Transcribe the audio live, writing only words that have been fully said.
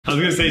I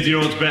was going to say, do you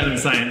know what's better than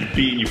saying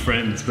beating your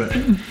friends, but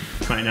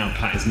right now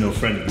Pat is no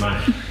friend of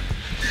mine.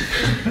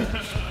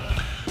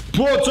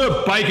 What's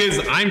up,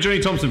 bikers? I'm Johnny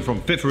Thompson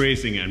from Fit for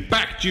Racing, and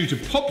back due to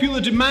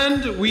popular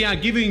demand, we are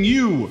giving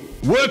you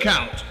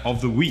Workout of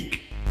the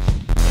Week.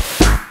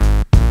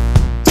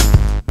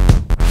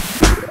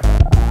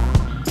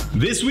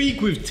 This week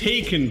we've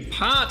taken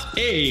part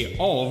A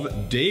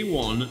of day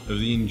 1 of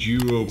the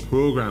Enduro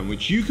program,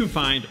 which you can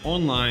find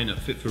online at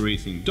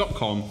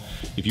fitforracing.com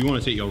if you want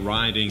to take your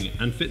riding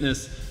and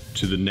fitness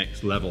to the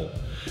next level.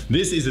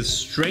 This is a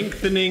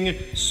strengthening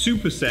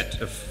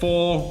superset of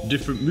 4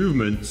 different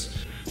movements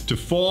to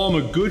form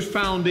a good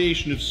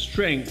foundation of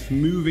strength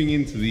moving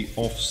into the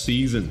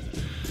off-season.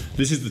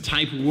 This is the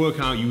type of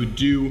workout you would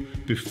do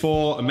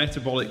before a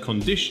metabolic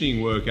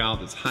conditioning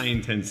workout that's high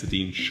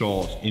intensity and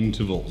short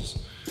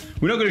intervals.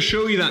 We're not going to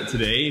show you that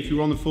today. If you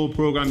were on the full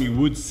program, you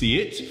would see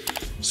it.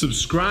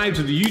 Subscribe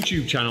to the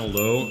YouTube channel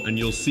though, and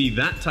you'll see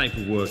that type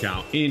of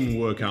workout in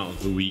Workout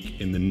of the Week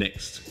in the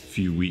next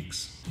few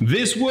weeks.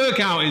 This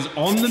workout is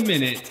on the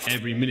minute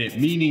every minute,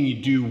 meaning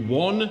you do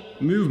 1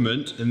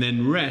 movement and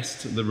then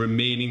rest the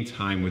remaining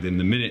time within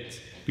the minute.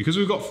 Because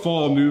we've got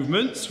 4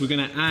 movements, we're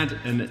going to add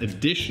an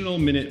additional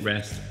minute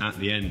rest at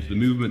the end. The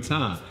movements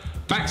are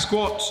back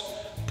squat,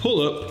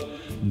 pull up,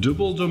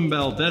 double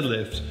dumbbell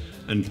deadlift,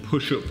 and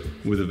push up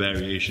with a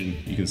variation.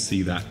 You can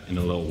see that in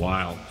a little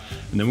while.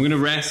 And then we're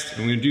gonna rest,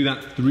 and we're gonna do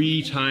that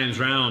 3 times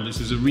round. This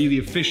is a really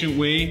efficient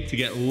way to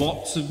get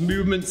lots of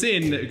movements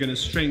in that are gonna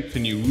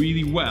strengthen you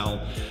really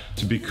well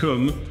to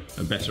become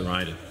a better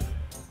rider.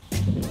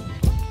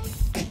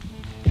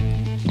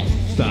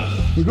 Start.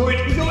 We're going,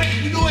 we're going,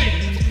 we're going.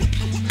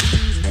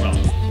 Well,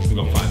 we've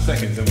got 5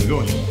 seconds and we're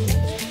going.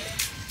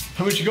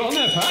 How much you got on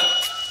there, Pat?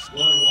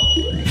 1.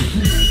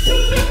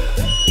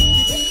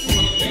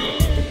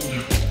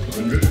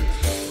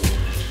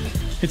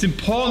 It's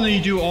important that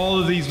you do all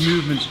of these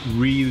movements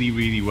really,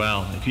 really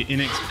well. If you're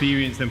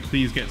inexperienced, then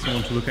please get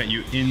someone to look at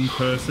you in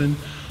person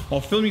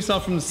or film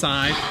yourself from the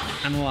side,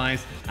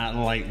 analyze at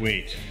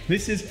lightweight.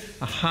 This is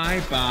a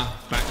high bar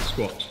back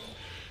squat.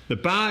 The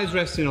bar is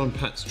resting on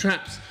Pat's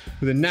traps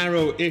with a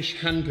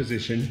narrow-ish hand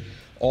position.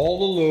 All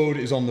the load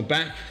is on the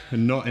back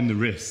and not in the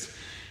wrist.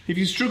 If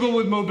you struggle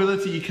with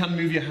mobility, you can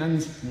move your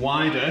hands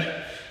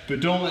wider, but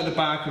don't let the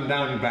bar come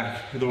down your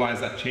back, otherwise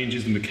that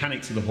changes the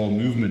mechanics of the whole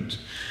movement.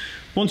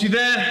 Once you're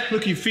there,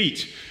 look at your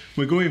feet.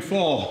 We're going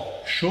for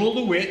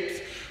shoulder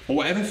width or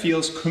whatever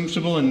feels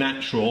comfortable and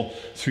natural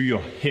through your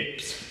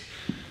hips.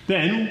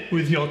 Then,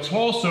 with your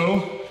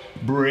torso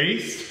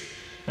braced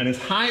and as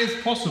high as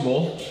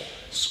possible,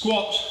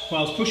 squat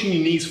whilst pushing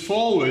your knees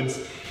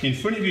forwards in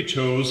front of your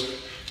toes,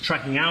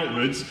 tracking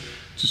outwards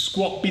to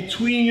squat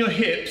between your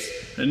hips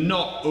and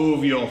not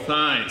over your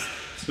thighs.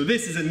 So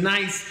this is a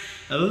nice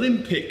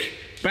Olympic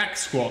back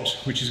squat,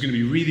 which is going to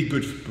be really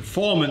good for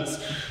performance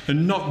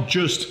and not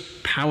just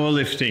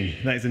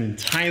powerlifting. That is an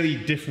entirely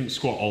different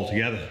squat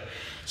altogether.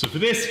 So for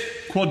this,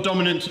 quad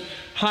dominant,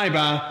 high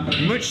bar,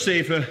 much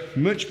safer,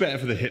 much better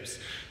for the hips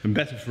and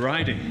better for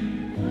riding.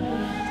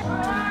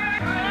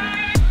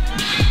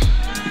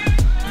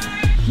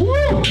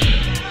 Woo!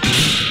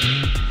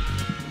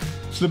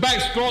 So the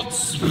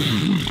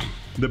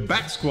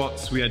back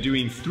squats, we are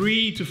doing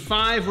 3 to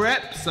 5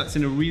 reps. That's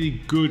in a really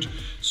good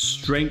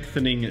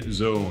strengthening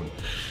zone.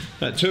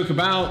 That took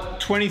about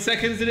 20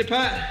 seconds, did it,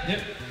 Pat?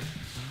 Yep.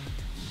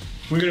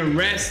 We're gonna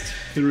rest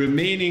the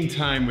remaining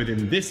time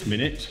within this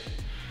minute,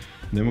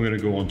 and then we're gonna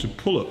go on to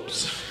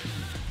pull-ups.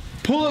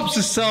 Pull-ups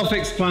are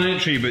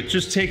self-explanatory, but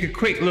just take a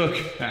quick look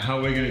at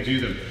how we're gonna do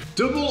them.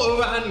 Double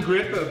overhand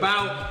grip at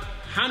about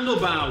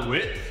handlebar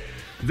width.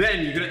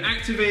 Then you're going to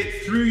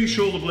activate through your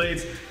shoulder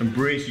blades and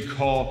brace your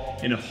core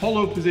in a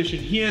hollow position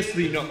here so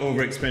that you're not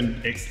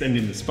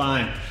overextending the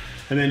spine.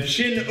 And then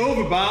chin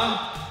over bar,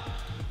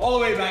 all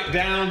the way back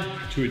down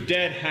to a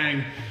dead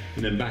hang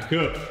and then back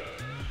up.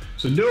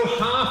 So no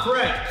half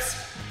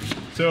reps.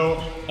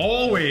 So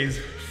always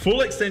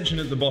full extension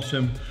at the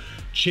bottom,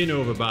 chin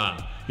over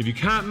bar. If you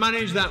can't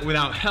manage that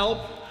without help,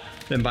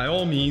 then by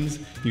all means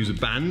use a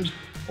band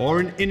or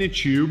an inner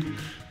tube,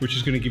 which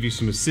is going to give you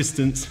some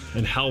assistance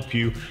and help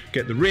you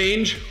get the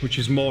range, which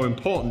is more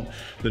important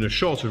than a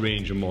shorter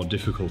range and more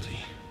difficulty.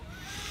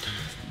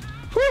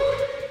 Woo!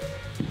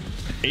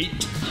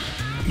 8,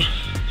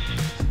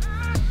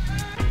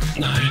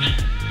 9,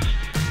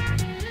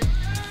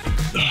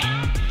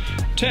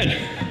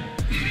 10,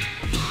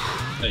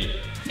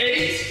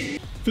 8.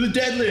 For the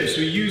deadlifts,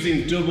 we're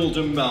using double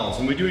dumbbells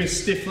and we're doing a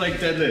stiff leg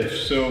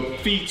deadlift. So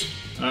feet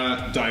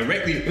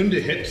directly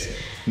under hips,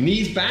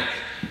 knees back.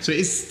 So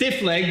it's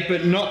stiff leg,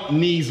 but not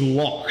knees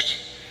locked.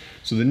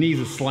 So the knees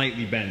are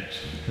slightly bent.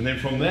 And then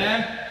from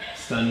there,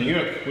 standing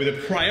up with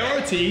a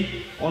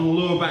priority on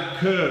lower back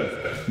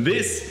curve.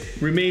 This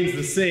remains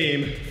the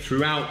same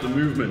throughout the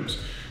movement.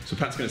 So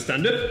Pat's gonna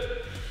stand up,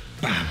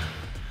 bam,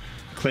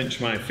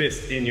 clench my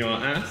fist in your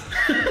ass.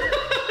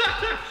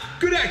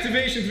 Good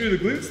activation through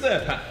the glutes there,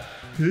 Pat.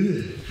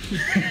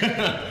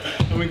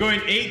 And we're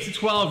going 8 to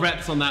 12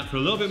 reps on that for a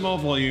little bit more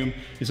volume.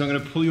 It's not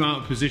going to pull you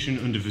out of position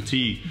under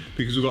fatigue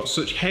because we've got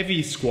such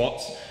heavy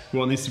squats. We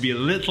want this to be a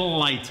little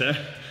lighter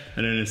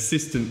and an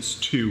assistance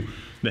to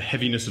the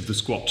heaviness of the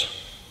squat.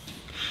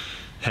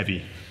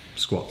 Heavy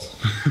squats.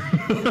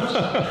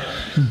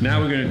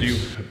 Now we're going to do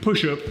a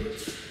push-up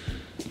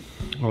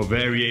or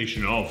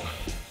variation of.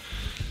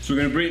 So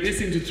we're going to break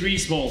this into 3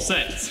 small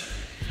sets.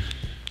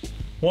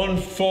 1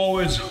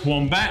 forwards,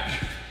 1 back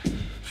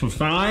for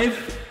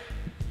 5.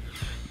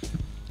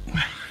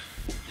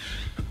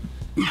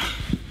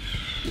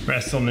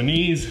 Rest on the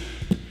knees.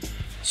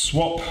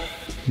 Swap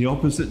the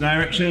opposite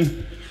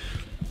direction.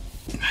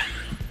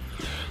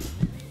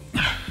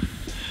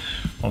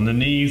 On the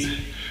knees.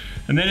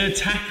 And then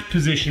attack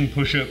position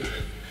push-up.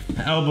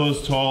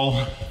 Elbows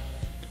tall.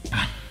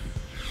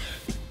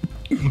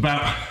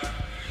 About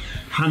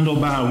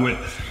handlebar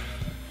width.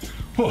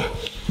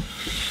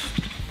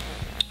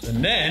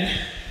 And then,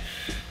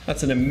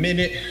 that's in a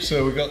minute,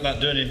 so we've got that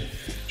done in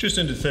just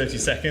under 30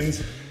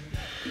 seconds.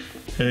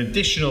 An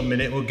additional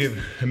minute, we'll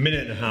give a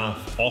minute and a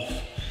half off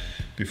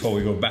before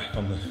we go back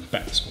on the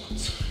back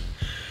squats.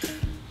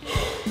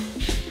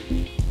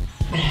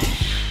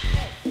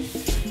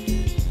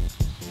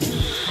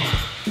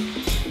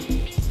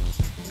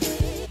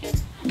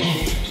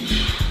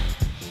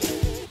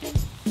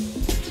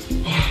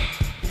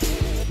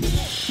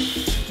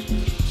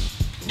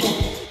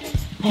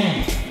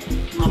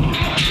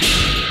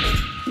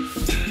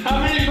 How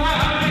many?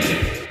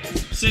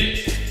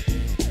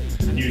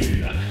 6. I knew you'd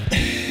do that.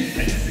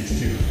 6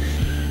 too.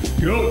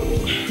 Go.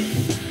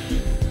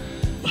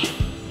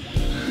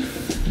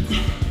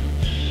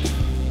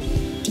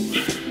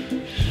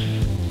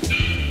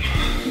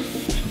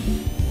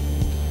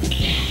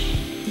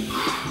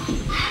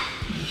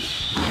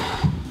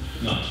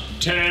 No.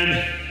 10.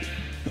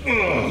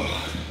 Ugh.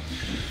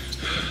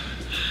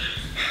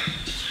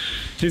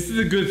 This is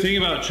a good thing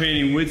about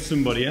training with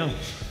somebody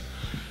else.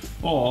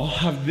 Or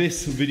have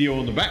this video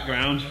on the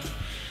background,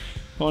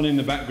 in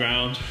the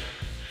background,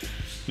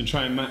 and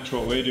try and match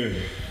what we're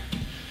doing.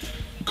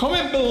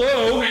 Comment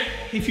below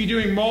if you're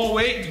doing more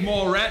weight,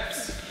 more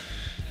reps,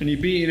 and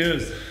you're beating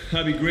us.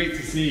 That'd be great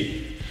to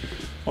see.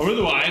 Or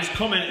otherwise,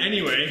 comment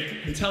anyway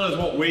and tell us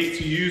what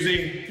weights you're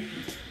using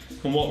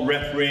and what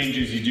rep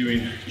ranges you're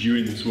doing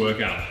during this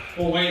workout.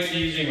 What weights are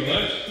you using with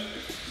those?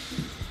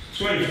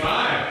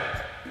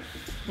 25.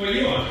 What are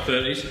you on?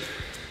 30s.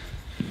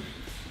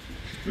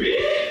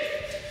 Really?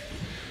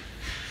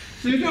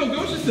 So you don't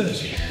go to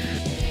 30.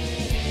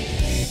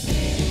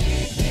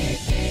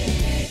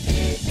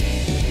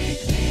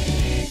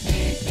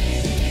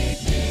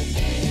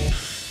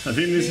 I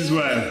think this is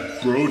where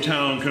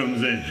Bro-Town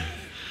comes in.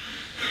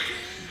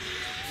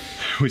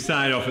 We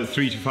started off at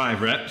 3 to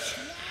 5 reps,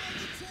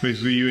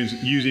 basically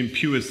using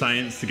pure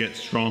science to get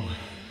strong.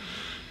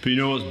 But you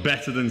know what's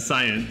better than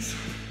science?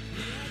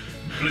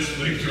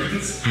 Blissful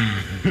ignorance.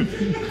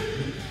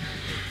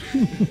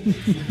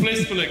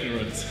 Blissful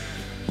ignorance.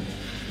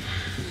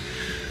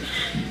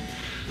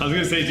 I was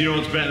going to say, do you know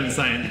what's better than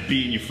science?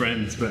 Beating your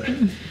friends, but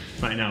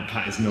right now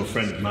Pat is no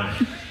friend of mine.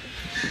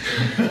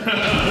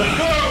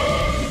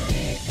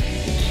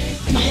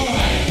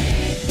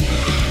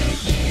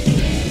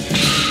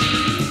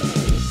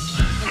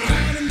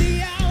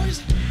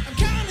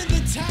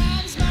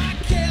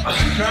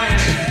 I'm trying.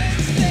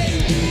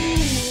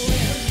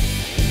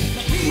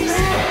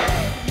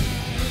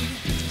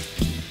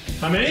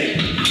 How many?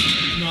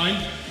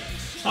 9.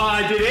 Oh,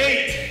 I did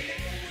 8.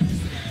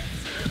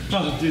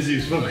 Oh, dizzy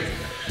as fuck.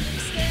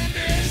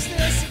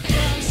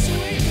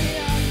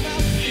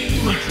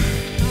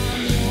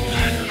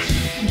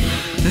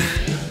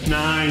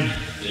 9.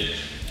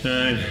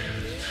 9.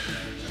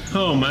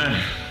 Oh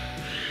man.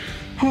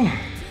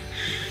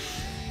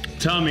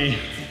 Tell me,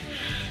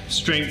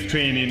 strength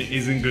training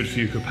isn't good for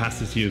your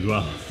capacity as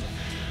well.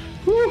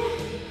 Whew.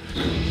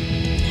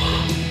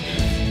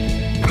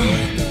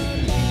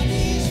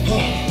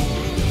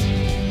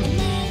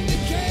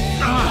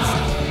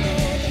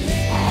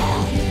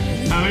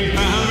 How many?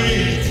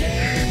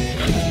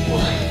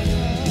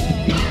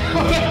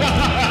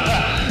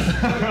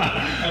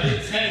 I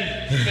did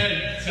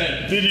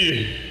 10. Did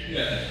you?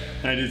 Yeah.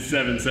 I did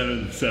 7.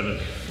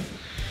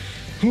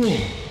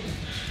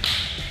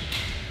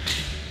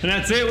 And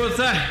that's it, what's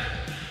that?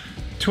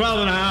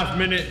 12.5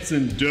 minutes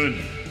and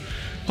done.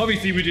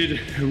 Obviously we did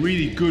a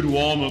really good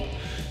warm-up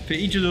for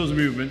each of those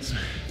movements.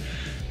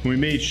 And we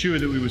made sure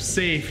that we were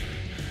safe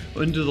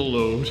under the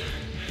load,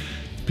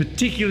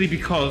 particularly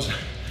because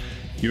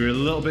you're a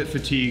little bit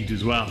fatigued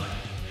as well.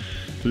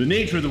 So the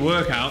nature of the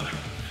workout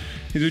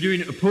is we're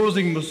doing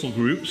opposing muscle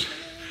groups,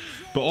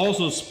 but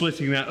also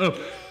splitting that up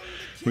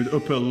with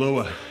upper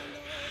lower.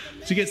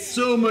 To get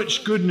so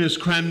much goodness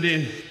crammed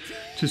in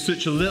to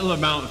such a little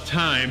amount of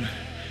time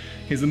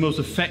is the most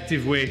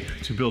effective way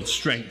to build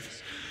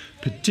strength,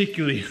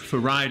 particularly for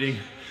riding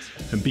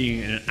and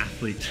being an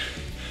athlete.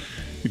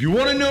 If you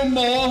want to know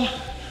more,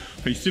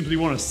 or you simply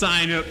want to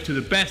sign up to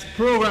the best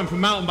program for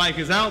mountain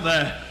bikers out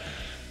there,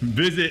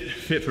 visit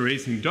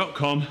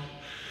fitforracing.com.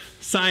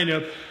 sign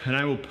up, and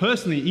I will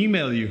personally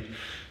email you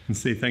and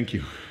say thank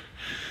you.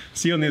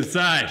 See you on the other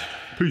side.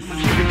 Peace.